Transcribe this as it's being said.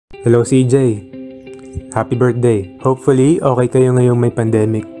Hello CJ, happy birthday. Hopefully, okay kayo ngayong may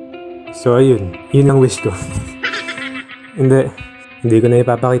pandemic. So ayun, yun ang wish ko. Hindi ko na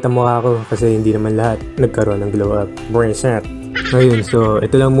ipapakita mukha ko kasi hindi naman lahat nagkaroon ng glow up. Bracelet. Ayun, so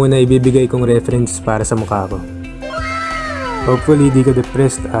ito lang muna ibibigay kong reference para sa mukha ko. Hopefully, di ka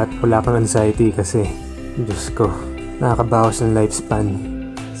depressed at wala kang anxiety kasi, Diyos ko, nakakabawas ng lifespan.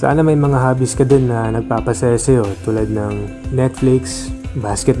 Sana may mga hobbies ka din na nagpapasaya sa'yo tulad ng Netflix,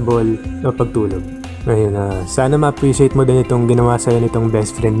 basketball, o pagtulog. Ayun, sana ma-appreciate mo din itong ginawa sa'yo nitong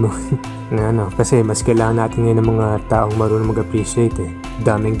best friend mo. Kasi mas kailangan natin ngayon ng mga taong marunong mag-appreciate eh.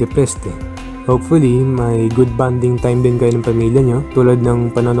 Daming depressed eh. Hopefully, may good bonding time din kayo ng pamilya nyo tulad ng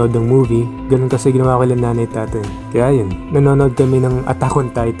panonood ng movie. Ganun kasi ginawa ko lang nanay at tatay. Kaya yun, nanonood kami ng Attack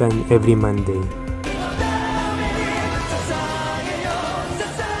on Titan every Monday.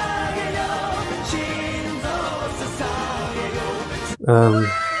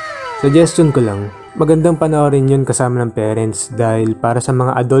 Suggestion ko lang, magandang panoorin yun kasama ng parents dahil para sa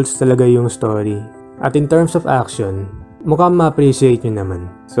mga adults talaga yung story. At in terms of action, mukhang ma-appreciate nyo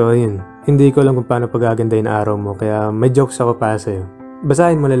naman. So ayun, hindi ko lang kung paano pagaganda yung araw mo kaya may jokes ako para sa'yo.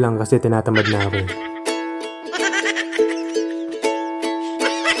 Basahin mo na lang kasi tinatamad na ako.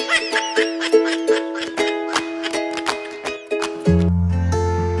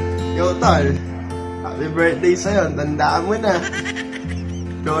 Yo tol, happy birthday sa'yo, tandaan mo na.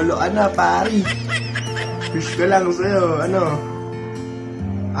 Lolo ka na, pari. Wish ko lang sa'yo,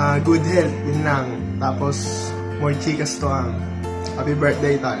 good health, yun lang. Tapos, more chikas to ang. Happy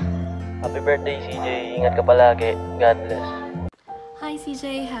birthday, tol. Happy birthday, CJ. Ingat ka palagi. God bless. Hi,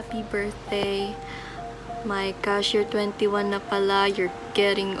 CJ. Happy birthday. My gosh, you're 21 na pala. You're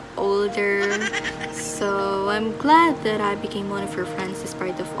getting older. So, I'm glad that I became one of your friends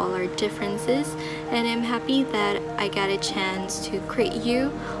despite of all our differences. And I'm happy that I got a chance to greet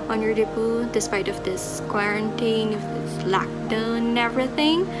you on your debut despite of this quarantine, of this lockdown and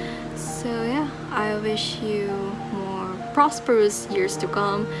everything. So, yeah, I wish you more prosperous years to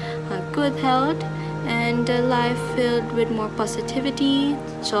come, good health, and a life filled with more positivity,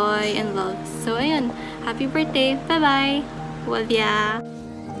 joy, and love. So, ayan. Happy birthday. Bye-bye. Love ya.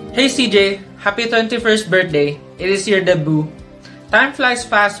 Hey CJ, happy 21st birthday. It is your debut. Time flies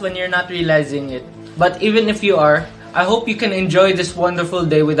fast when you're not realizing it. But even if you are, I hope you can enjoy this wonderful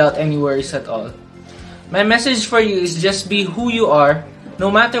day without any worries at all. My message for you is just be who you are,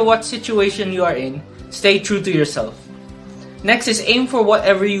 no matter what situation you are in. Stay true to yourself. Next is aim for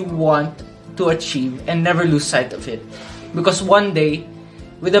whatever you want to achieve and never lose sight of it. Because one day,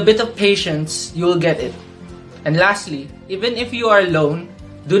 with a bit of patience, you will get it. And lastly, even if you are alone,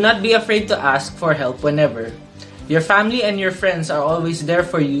 do not be afraid to ask for help whenever. Your family and your friends are always there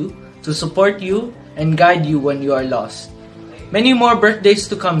for you, to support you, and guide you when you are lost. Many more birthdays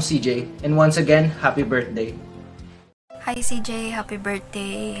to come, CJ. And once again, happy birthday. Hi CJ, happy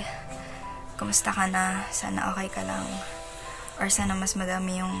birthday. Kumusta ka na? Sana okay ka lang. Or sana mas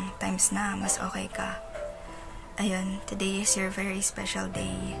madami yung times na mas okay ka. Ayun, today is your very special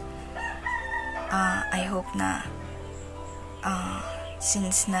day. I hope na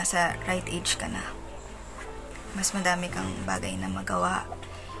since nasa right age ka na, mas madami kang bagay na magawa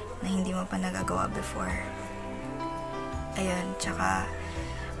na hindi mo pa nagagawa before. Ayun, tsaka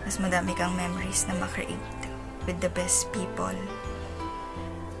mas madami kang memories na ma-create with the best people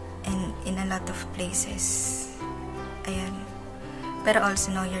and in a lot of places. Ayun. Pero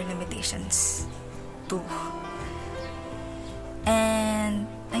also know your limitations too. And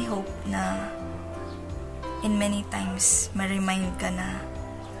I hope na in many times ma-remind ka na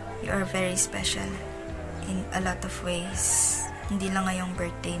you are very special in a lot of ways. Hindi lang ngayong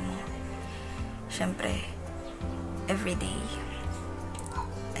birthday mo. Siyempre, everyday.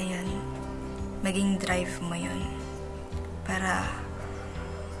 Ayun. Maging drive mo yun para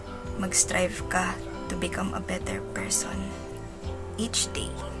mag-strive ka to become a better person each day.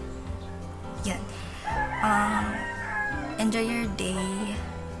 Yan. Enjoy your day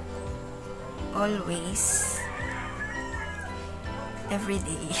always, every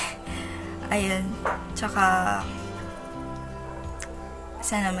day. Ayun. Tsaka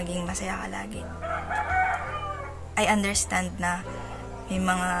sana maging masaya ka lagi. I understand na may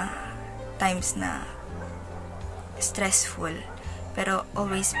mga times na stressful, pero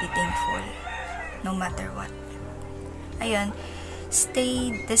always be thankful no matter what. Ayun.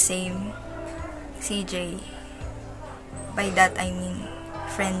 Stay the same, CJ. By that I mean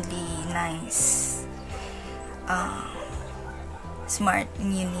friendly, nice, smart,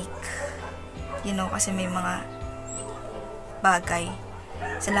 and unique. You know, kasi may mga bagay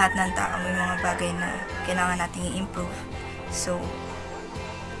sa lahat ng tao, may mga bagay na kailangan nating i-improve. So,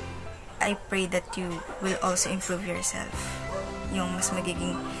 I pray that you will also improve yourself. Yung mas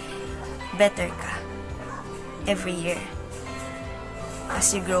magiging better ka every year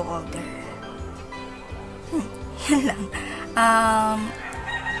as you grow older. Yun lang.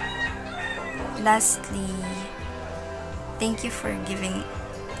 Lastly, thank you for giving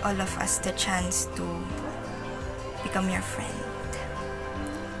all of us the chance to become your friend.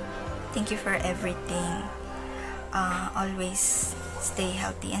 Thank you for everything. Always stay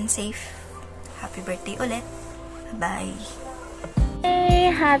healthy and safe. Happy birthday ulit. Bye. Hey,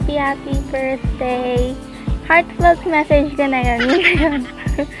 happy birthday. Heartfelt message ka na yun.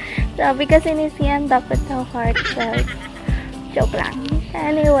 Sabi kasi ni Sian, dapat daw heartfelt. Joke lang.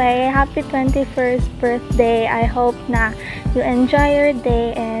 Anyway, happy 21st birthday. I hope na you enjoy your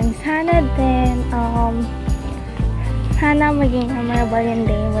day and sana din, sana maging memorable yung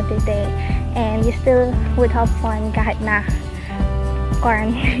day mo today and you still would have fun kahit na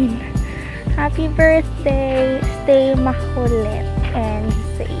quarantine. Happy birthday! Stay makulit and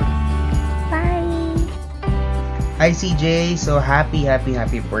safe. Bye! Hi CJ! So happy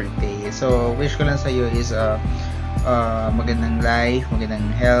birthday. So wish ko lang sa'yo is magandang life,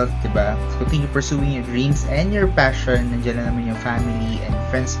 magandang health, diba? Continue pursuing your dreams and your passion. Nandiyan na naman yung family and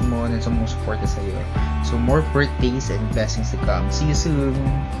friends mo na sumusuporta sa'yo. So more birthdays and blessings to come. See you soon!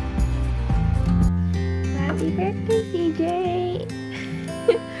 Happy birthday, CJ!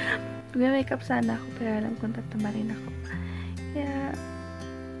 Mag-makeup sana ako pero alam kong tatama rin ako. Kaya,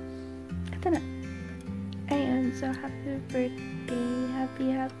 ito na. Ayun, so happy birthday,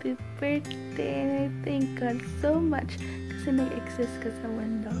 happy birthday. I thank God so much kasi nag-exist ka sa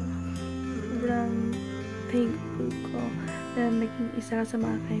mundo. Sobrang thankful ko na naging isa ka sa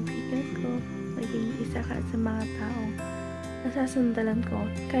mga kaibigan ko, naging isa ka sa mga taong nasasandalan ko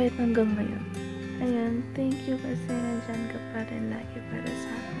kahit hanggang ngayon. Ayun, thank you kasi nandyan ka pa rin lagi para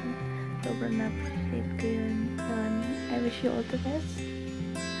sa akin. Sobrang na-appreciate ko yun. I wish you all the best.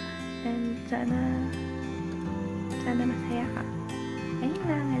 And sana masaya ka. Ayun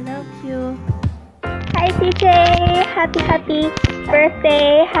lang, I love you. Hi CJ! Happy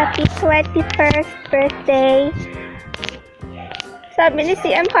birthday! Happy 21st birthday! Sabi ni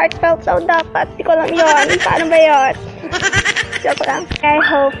CM heartfelt daw dapat. Di ko lang yun. Paano ba yun? Joke lang. I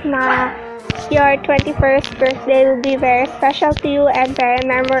hope na your 21st birthday will be very special to you and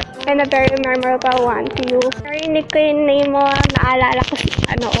a very memorable one to you. Narinig ko yung name mo, naalala ko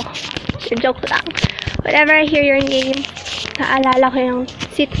si joke lang. Whenever I hear your name, naalala ko yung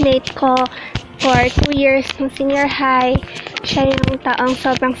seatmate ko for 2 years ng senior high. Siya yung taong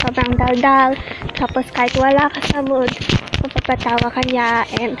sobrang daldal. Tapos kahit wala ka sa mood, mapapatawa ka niya.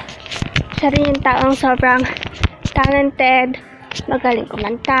 And siya rin yung taong sobrang talented, magaling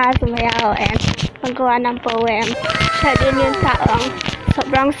kumanta, sumayaw, and magawa ng poem. Siya din yung taong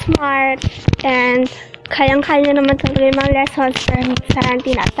sobrang smart and kayang-kaya naman talaga yung mga lessons pero minsan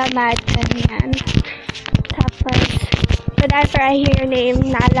tinatamad, ganyan. Tapos, whenever I hear your name,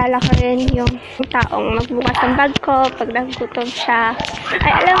 naalala ko rin yung taong magbukas ng bag ko pag nagutom siya.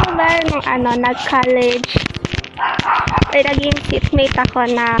 Ay, alam mo ba, nung nag-college, ay naging seatmate ako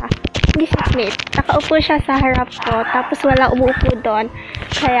na hindi seatmate. Nakaupo siya sa harap ko, tapos wala umuupo doon.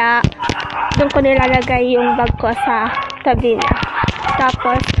 Kaya, doon ko nilalagay yung bag ko sa tabi niya.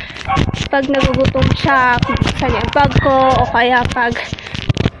 Tapos, pag nagugutom siya, buksan niya yung bag ko, o kaya pag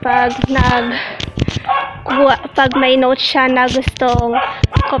may note siya na gustong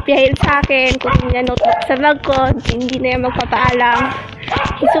kopyahin sa akin, kunin niya notebook sa bag ko, hindi na yung magpapaalam.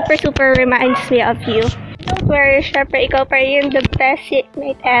 He super reminds me of you. Don't worry, syempre ikaw pa rin the best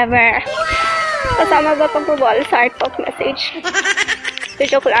seatmate ever. Kasama ba pambobola sa art pop message? So,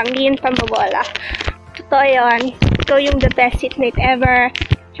 joke lang, hindi yun pambobola. Totoo yun. Ikaw yung the best seatmate ever.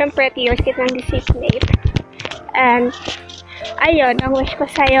 Syempre, 3 years kita ng seatmate. And, ayun, ang wish ko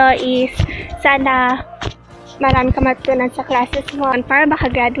sa'yo is sana marami ka matutunan sa classes mo para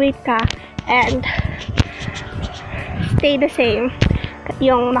makagraduate ka and stay the same.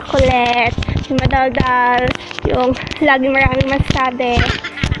 Yung makulit, yung madaldal, yung laging maraming masabi.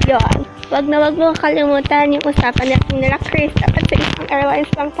 Yun. Wag mo kalimutan yung usapan natin nila Chris. Dapat sa isang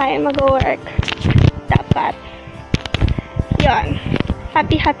airlines lang tayo mag-work. Dapat. Yun.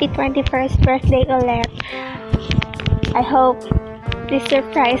 Happy 21st birthday ulit. I hope this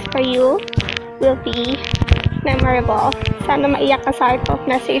surprise for you will be memorable. Sana maiyak ka sa art of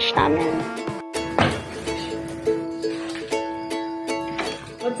message namin.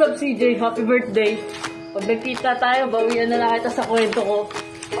 What's up, CJ? Happy birthday! Pag nagkita tayo, bawian na lang kita sa kwento ko.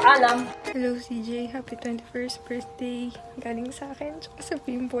 Paalam! Hello, CJ. Happy 21st birthday. Galing sa akin, tsaka sa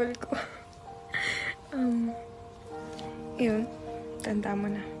pimple ko. Yun. Tanda mo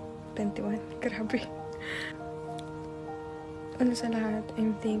na. 2021. Grabe. Ano sa lahat,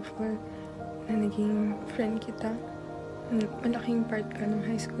 I'm thankful na naging friend kita. Malaking part ka ng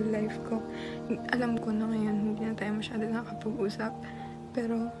high school life ko. Alam ko na ngayon, hindi na tayo masyado nakapag-usap.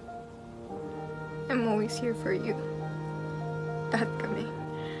 Pero, I'm always here for you. Lahat kami.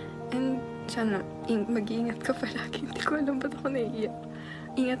 And, sana, mag-iingat ka palagi. Hindi ko alam ba't ako naiiyak.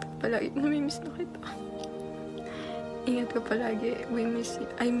 Ingat ka palagi. Namimiss na kita. Ingat ka palagi.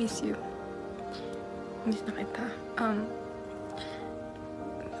 I miss you. Miss na kita.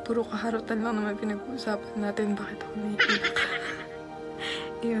 Puro kaharutan lang naman pinag-uusapan natin. Bakit ako naiiyak?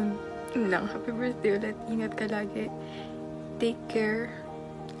 Yun lang. Happy birthday ulit. Ingat ka lagi. Take care.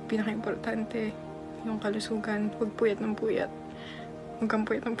 Pinaka-importante, yung kalusugan. Huwag puyat ng puyat. Huwag kang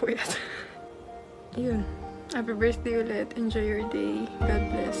puyat ng puyat. Yun. Happy birthday ulit. Enjoy your day. God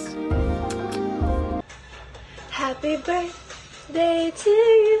bless. Happy birthday to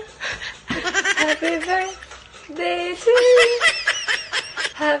you. Happy birthday to you.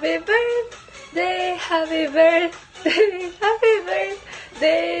 Happy birthday, happy birthday, happy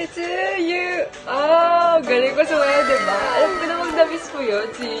birthday to you. Oh, galing ko sumayaw, diba? Alam ko namang na-miss mo yun,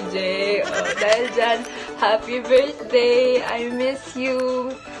 CJ. Oh, dahil dyan, happy birthday. I miss you.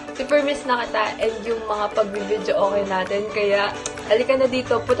 Super miss na kita and yung mga pag-video okay natin. Kaya, halika na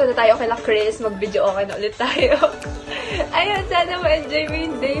dito. Punta na tayo kay Chris. Mag-video okay na ulit tayo. Ayun, sana ma-enjoy mo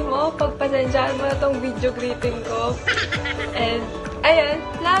yung day mo. Pagpasensyaan mo na tong video greeting ko. And, ayun,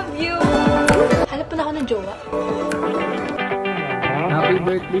 love you! Hanap po na ako ng jowa. Happy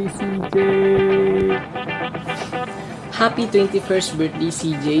birthday, CJ! Happy 21st birthday,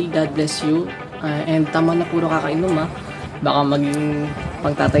 CJ. God bless you. And tama na puro kakainom, ha. Baka maging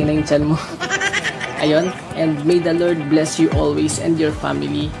pangtatay na yung tiyan mo. Ayun. And may the Lord bless you always and your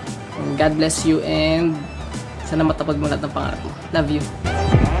family. And God bless you and sana matapag mo lahat ng pangarap mo. Love you.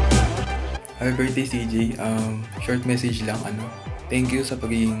 Happy birthday, CJ. Short message lang, thank you sa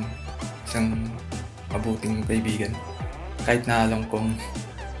pagiging isang mabuting kaibigan. Kahit na alam kong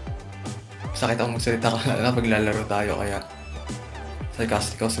sakit akong magsalita ka na paglalaro tayo, kaya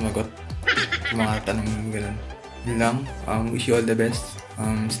sarcastic ako sumagot sa mga tanong gano'n. Yun lang, wish you all the best.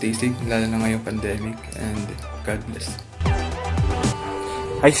 Stay safe, lalo na ngayong pandemic, and God bless.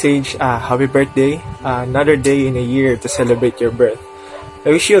 Hi Sage, happy birthday. Another day in a year to celebrate your birth. I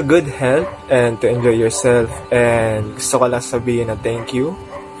wish you a good health and to enjoy yourself, and gusto ko lang sabihin na thank you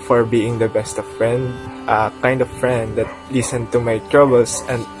for being the best of friend, kind of friend that listen to my troubles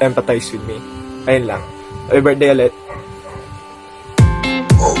and empathize with me. Ayun lang. Happy birthday ulit.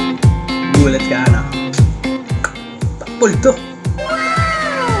 Oh, gulat ka na. Takpol to.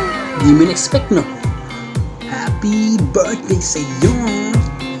 Di mo na-expect, no? Happy birthday sa iyo.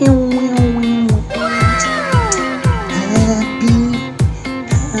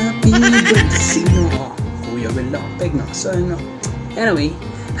 Happy birthday sa iyo. Kuya Welapeg na. So, anyway,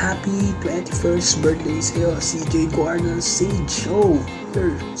 happy 21st birthday sa iyo, CJ Guarda Sage. Oh,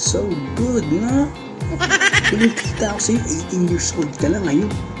 you're so good, no? Pinakita ko sa iyo, 18 years old ka lang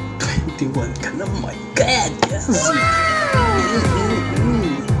ngayon. 21 ka na, my God, yes!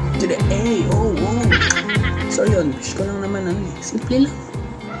 To the A, oh. So yun, wish ko lang naman simple lang.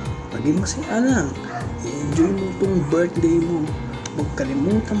 Maging masaya lang. I-enjoy mo itong birthday mo. Huwag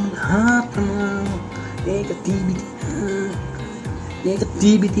kalimutan mo lahat ng mga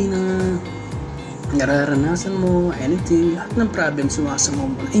negativity na nararanasan mo, anything, lahat ng problems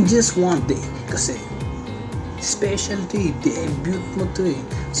sumasama mo in just one day. Kasi special to debut mo to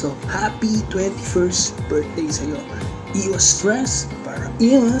So, happy 21st birthday sa'yo. Iwas stress para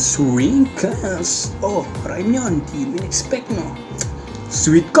iwas wrinkles. Oh, rhyme yun. Di mo expect, no?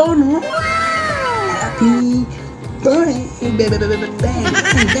 Sweet ka, no? Happy birthday. Bang.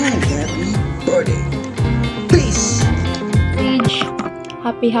 Happy birthday. Peace. Sage,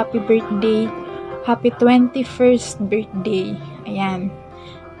 happy birthday. Happy 21st birthday. Ayan.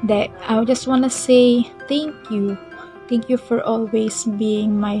 I just wanna say thank you. Thank you for always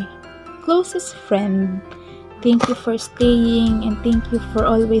being my closest friend. Thank you for staying and thank you for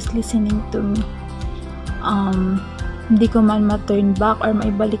always listening to me. Hindi ko man ma-turn back or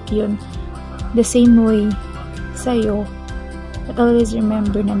maibalik yun the same way sa'yo. But always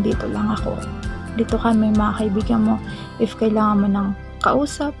remember, nandito lang ako. Dito kami mga kaibigan mo if kailangan mo ng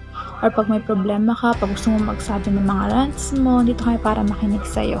kausap or pag may problema ka, pag gusto mo magsabi ng mga rants mo, dito kami para makinig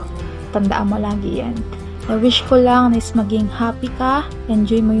sa'yo. Tandaan mo lagi yan. I wish ko lang na is maging happy ka,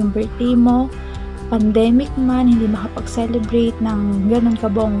 enjoy mo yung birthday mo. Pandemic man, hindi makapag-celebrate ng ganun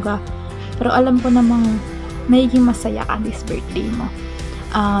kabongga. Pero alam ko namang magiging masaya ka this birthday mo.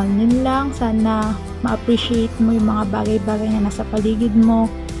 Yun lang, sana ma-appreciate mo yung mga bagay-bagay na nasa paligid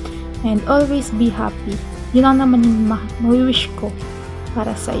mo. And always be happy. Yun lang naman yung ma-wish ko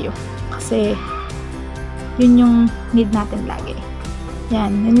para sa'yo. Kasi, yun yung need natin lagi.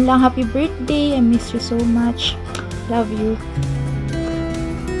 Yan, yun lang. Happy birthday. I miss you so much. Love you.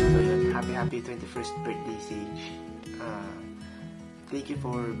 So yun, happy 21st birthday, Sage. Thank you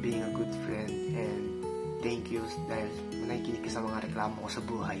for being a good friend and thank you dahil nakikinig ka sa mga reklamo ko sa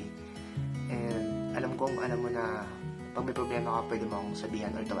buhay. And alam mo na pag may problema ka, pwede mo akong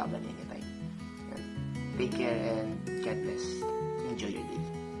sabihan or tawagan anytime. Yan. Take care and God bless. Enjoy your day.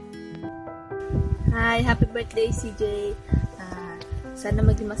 Hi, happy birthday, CJ. Sana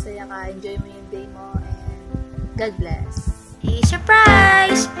maging masaya ka. Enjoy mo yung day mo and God bless. Hey,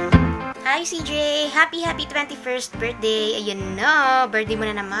 surprise! Hi, CJ! Happy 21st birthday! Ayun na, birthday mo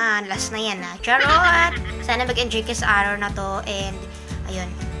na naman. Last na yan, ha? Charot! Sana mag-enjoy ka sa araw na to and ayun,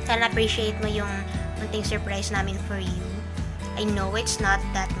 sana appreciate mo yung munting surprise namin for you. I know it's not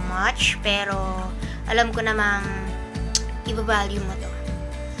that much, pero alam ko namang i-value mo to.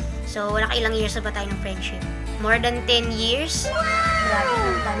 So, nakailang years na ba tayo ng friendship? More than 10 years? Grabe,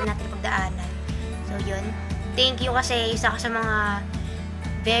 ang dami natin pagdaanan. So, yun. Thank you kasi isa ka sa mga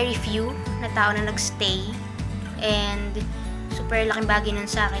very few na tao na nagstay. And super laking bagay nun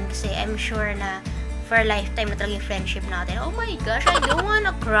sa akin kasi I'm sure na for a lifetime na talaga yung friendship natin. Oh my gosh, I don't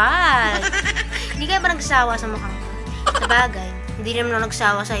wanna cry. Hindi ka ba nagsawa sa mukhang ko? Sa bagay, hindi naman ako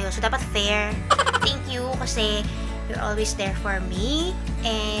nagsawa sa'yo. So, dapat fair. Thank you kasi you're always there for me.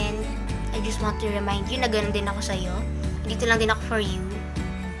 And I just want to remind you na ganun din ako sa'yo. Dito lang din ako for you.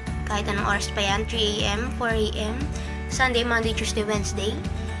 Kahit anong oras pa yan, 3 a.m., 4 a.m., Sunday, Monday, Tuesday, Wednesday.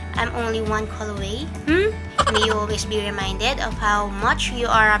 I'm only one call away. May you always be reminded of how much you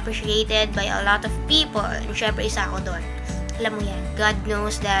are appreciated by a lot of people. And syempre, isa ako doon. Alam mo yan, God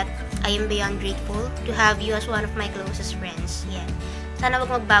knows that I am beyond grateful to have you as one of my closest friends. Yan. Sana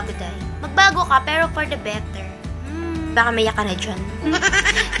wag magbago tayo. Magbago ka, pero for the better. Baka mayak ka na dyan.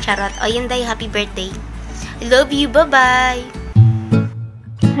 Charot. O, yun day, happy birthday. I love you. Bye-bye.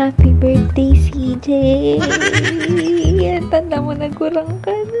 Happy birthday, CJ! Tanda mo, nagurang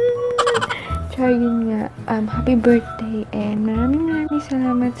ka na. Char, yun nga. Happy birthday and maraming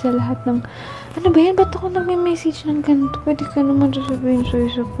salamat sa lahat ng... Ano ba yan? Ba't ako nagme-message ng ganito? Pwede ka naman sasabihin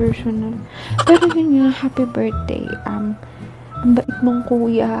sa'yo sa personal. Pero yun nga, happy birthday. Ang bait mong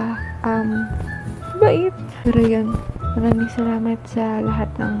kuya. Bait. Pero yun, maraming salamat sa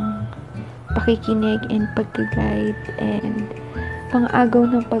lahat ng pakikinig and pag-guide and pang-agaw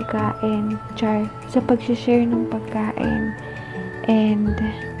ng pagkain, char, sa pag-share ng pagkain, and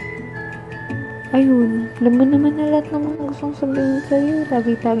ayun, alam mo naman na lahat ng mga gustong sabihin sa'yo.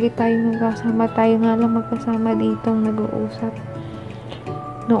 Lagi-lagi tayong magkasama, tayo nga lang magkasama ditong nag-uusap.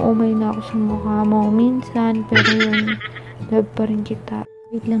 Naumay na ako sa mukha mo minsan, pero yun, love pa rin kita.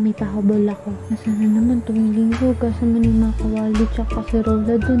 Wait lang, may pahabol ako. Nasana naman tumingin ko, kasama ni mga kawali, tsaka si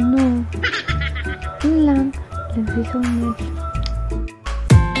Rola dun, no? Yun lang, love you so much.